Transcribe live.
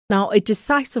Now, a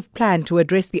decisive plan to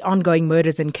address the ongoing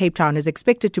murders in Cape Town is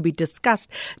expected to be discussed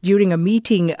during a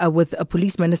meeting with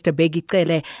Police Minister Bheki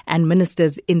Cele and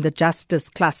ministers in the Justice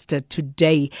Cluster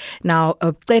today. Now,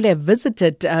 Cele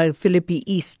visited Philippi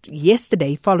East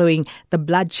yesterday following the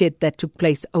bloodshed that took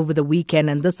place over the weekend,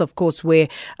 and this, of course, where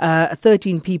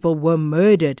 13 people were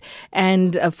murdered.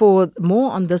 And for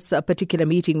more on this particular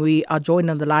meeting, we are joined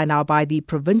on the line now by the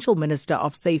Provincial Minister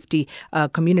of Safety,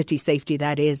 Community Safety,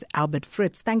 that is Albert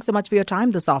Fritz. Thanks so much for your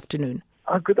time this afternoon.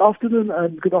 Good afternoon,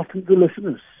 and good afternoon to the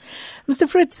listeners. Mr.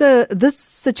 Fritz, this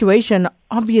situation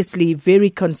obviously very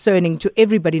concerning to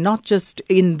everybody, not just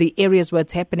in the areas where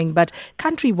it's happening, but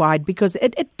countrywide, because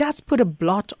it does put a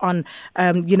blot on,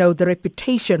 the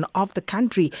reputation of the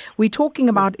country. We're talking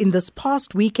about, in this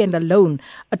past weekend alone,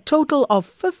 a total of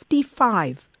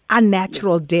 55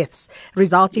 unnatural deaths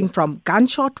resulting from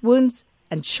gunshot wounds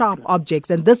and sharp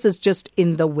objects, and this is just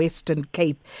in the Western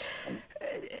Cape.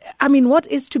 I mean, what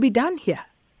is to be done here?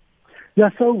 Yeah,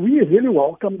 so we really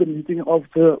welcome the meeting of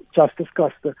the Justice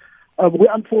Cluster.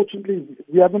 Unfortunately,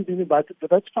 we haven't been invited, but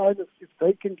that's fine if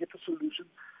they can get a solution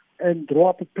and draw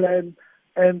up a plan.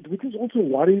 And we're just also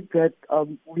worried that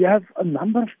we have a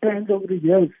number of plans over the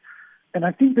years, and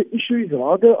I think the issue is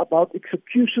rather about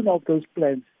execution of those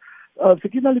plans.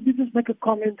 Sakina, let me just make a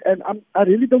comment, and I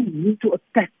really don't mean to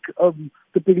attack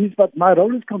the police, but my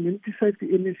role as Community Safety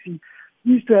MSC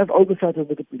is to have oversight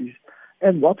over the police.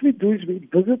 And what we do is we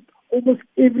visit almost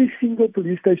every single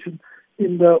police station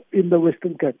in the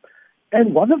Western Cape.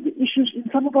 And one of the issues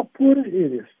in some of our poorest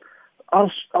areas,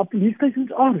 our police stations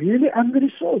are really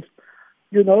under-resourced.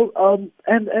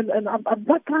 And I'm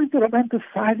not trying to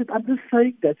romanticize it. I'm just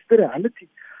saying that's the reality.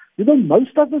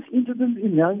 Most of those incidents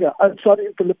in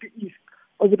in Philippi East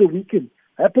over the weekend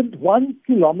happened 1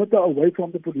 kilometer away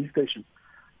from the police station.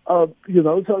 So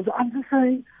I'm just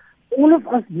saying, all of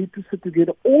us need to sit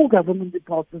together, all government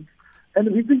departments, and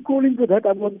we've been calling for that.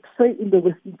 I want to say in the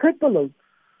Western Cape alone,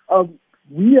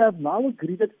 we have now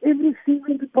agreed that every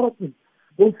single department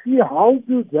will see how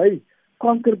do they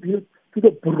contribute to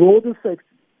the broader safety,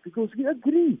 because we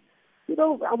agree. I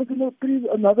was in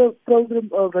another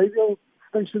program, radio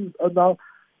station now.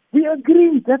 We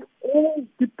agree that all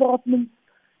departments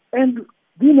and,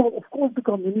 of course, the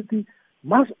community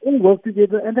must all work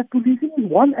together, and that policing is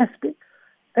one aspect.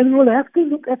 And we'll have to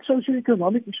look at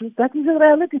socio-economic issues. That is a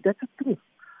reality. That's the truth.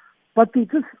 But to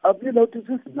just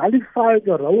nullify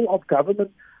the role of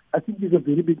government, I think is a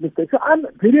very big mistake. So I'm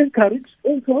very encouraged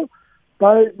also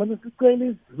by Minister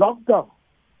Cele's lockdown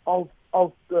of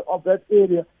that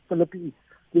area, Philippines.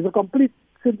 There's a complete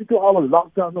 72-hour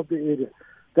lockdown of the area.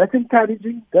 That's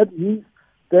encouraging. That means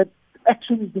that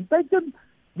action has been taken.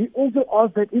 We also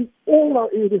ask that in all our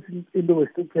areas in the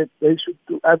Western Cape, they should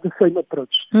have the same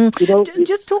approach.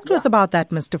 Just talk to us about that,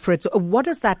 Mr. Fritz. What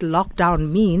does that lockdown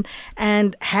mean,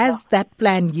 and has that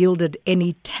plan yielded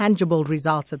any tangible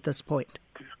results at this point?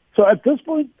 So at this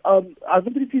point, I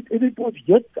haven't received any reports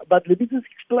yet, but let me just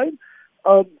explain.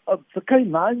 The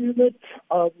K9 unit,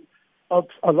 of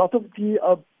a lot of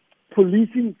the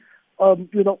policing, all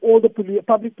the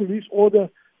public police order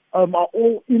are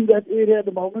all in that area at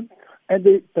the moment. And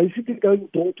they're basically going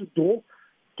door to door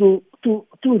to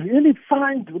really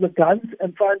find the guns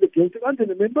and find the guilty ones. And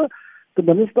remember, the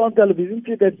minister on television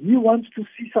said that he wants to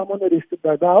see someone arrested.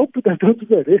 But I hope they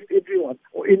don't arrest everyone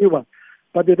or anyone,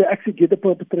 but that they actually get the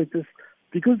perpetrators,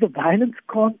 because the violence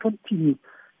can't continue.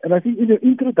 And I think in your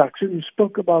introduction, you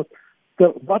spoke about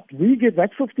what we get, that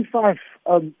 55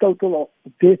 total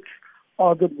of deaths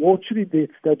are the mortuary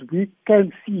deaths that we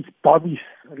can see, bodies,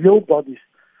 real bodies.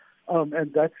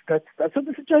 And that's what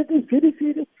the situation is, very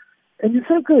serious. And you're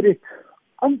so correct.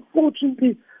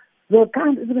 Unfortunately, the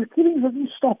killing doesn't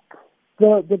stop.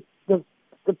 The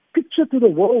picture to the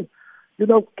world,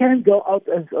 can go out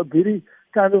as a very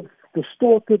kind of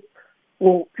distorted,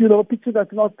 or a picture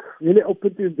that's not really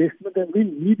open to investment. And we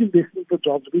need investment for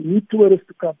jobs. We need tourists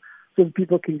to come so that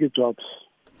people can get jobs.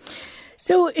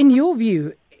 So, in your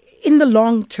view, in the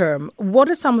long term, what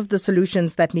are some of the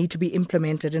solutions that need to be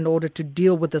implemented in order to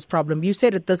deal with this problem? You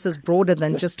said that this is broader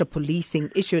than just a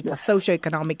policing issue. It's a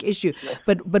socio-economic issue.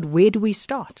 But where do we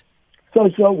start? So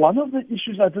one of the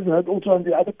issues I just heard also on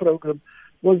the other program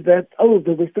was that,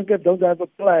 the Western Cape don't have a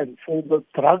plan for the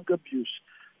drug abuse,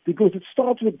 because it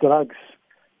starts with drugs.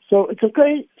 So it's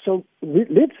okay. So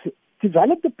let's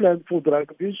develop the plan for drug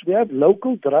abuse. We have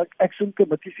local drug action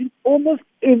committees in almost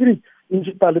every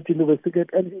municipality in the Western Cape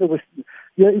and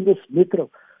in this metro.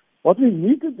 What we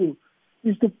need to do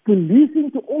is the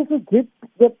policing to also get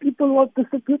the people who are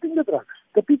distributing the drugs,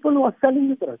 the people who are selling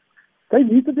the drugs. They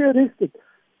need to be arrested.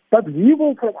 But we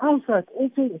will, from our side,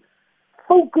 also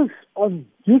focus on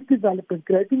youth development,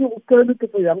 creating an alternative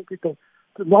for young people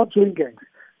to not join gangs.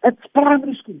 At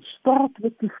primary school, start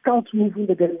with the Scouts movement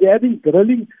again. We're having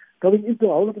drilling going into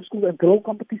all of the schools and drill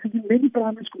competitions in many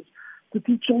primary schools to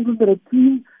teach children that a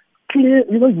team, clear,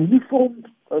 uniform,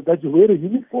 that you wear a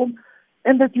uniform,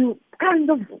 and that you kind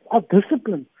of are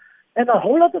disciplined. And a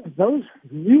whole lot of those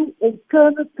new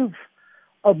alternative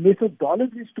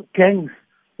methodologies to gangs,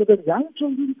 so that young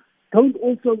children don't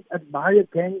also admire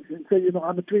gangs and say,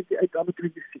 I'm a 28, I'm a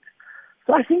 26.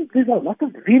 So I think there's a lot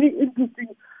of really interesting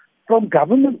from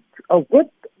government with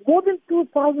more than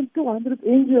 2,200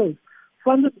 NGOs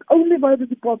funded only by the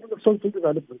Department of Social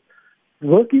Development,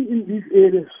 working in these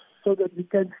areas so that we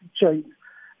can see change.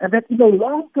 And that in the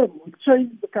long term will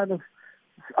change the kind of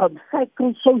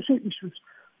psycho-social issues.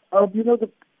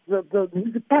 The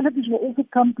municipalities will also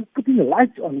come to putting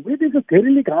lights on. Where there's a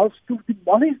derelict house, to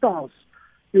demolish the house,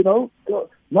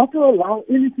 not to allow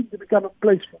anything to become a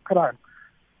place for crime.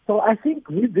 So I think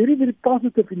we're very, very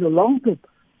positive in the long term.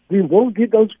 We will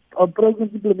get those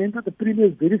programs implemented. The Premier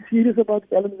is very serious about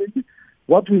it.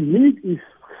 What we need is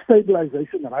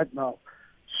stabilization right now.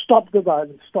 Stop the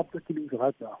violence, stop the killings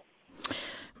right now.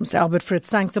 Mr. Albert Fritz,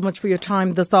 thanks so much for your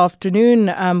time this afternoon.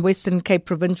 Western Cape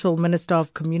Provincial Minister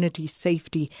of Community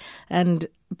Safety. And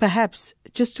perhaps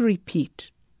just to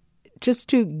repeat, just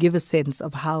to give a sense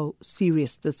of how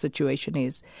serious the situation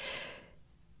is,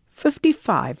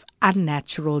 55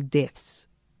 unnatural deaths.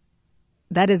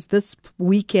 That is this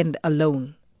weekend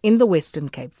alone in the Western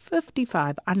Cape,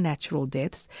 55 unnatural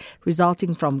deaths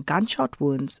resulting from gunshot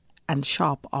wounds and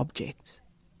sharp objects.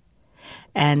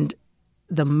 And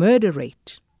the murder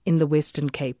rate in the Western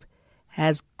Cape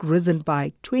has risen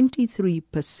by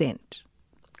 23%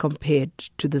 compared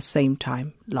to the same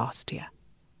time last year.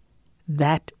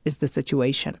 That is the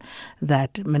situation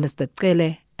that Minister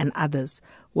Cele and others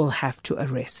will have to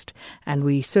arrest. And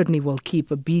we certainly will keep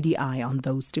a beady eye on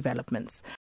those developments.